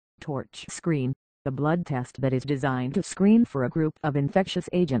Torch screen, the blood test that is designed to screen for a group of infectious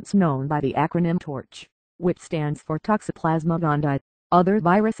agents known by the acronym TORCH, which stands for Toxoplasma gondii, other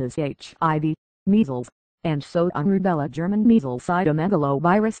viruses HIV, measles, and so on rubella German measles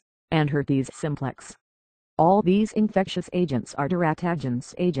cytomegalovirus, and herpes simplex. All these infectious agents are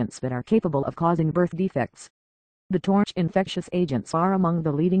teratogens, agents that are capable of causing birth defects. The TORCH infectious agents are among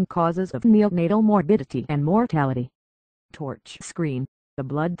the leading causes of neonatal morbidity and mortality. Torch screen, the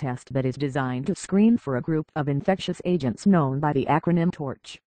blood test that is designed to screen for a group of infectious agents known by the acronym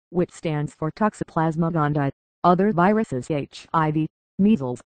TORCH, which stands for Toxoplasma gondii, other viruses HIV,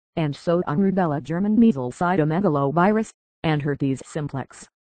 measles, and so on rubella German measles cytomegalovirus, and herpes simplex.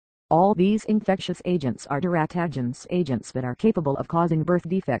 All these infectious agents are teratogens, agents that are capable of causing birth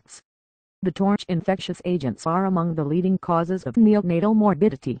defects. The TORCH infectious agents are among the leading causes of neonatal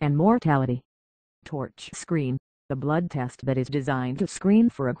morbidity and mortality. Torch screen, the blood test that is designed to screen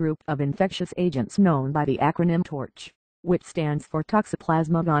for a group of infectious agents known by the acronym TORCH, which stands for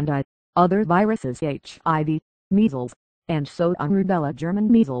Toxoplasma gondii, other viruses HIV, measles, and so on rubella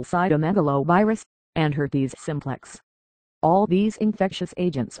German measles cytomegalovirus, and herpes simplex. All these infectious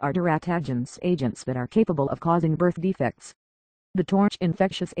agents are teratogens, agents that are capable of causing birth defects. The TORCH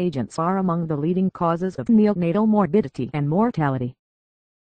infectious agents are among the leading causes of neonatal morbidity and mortality.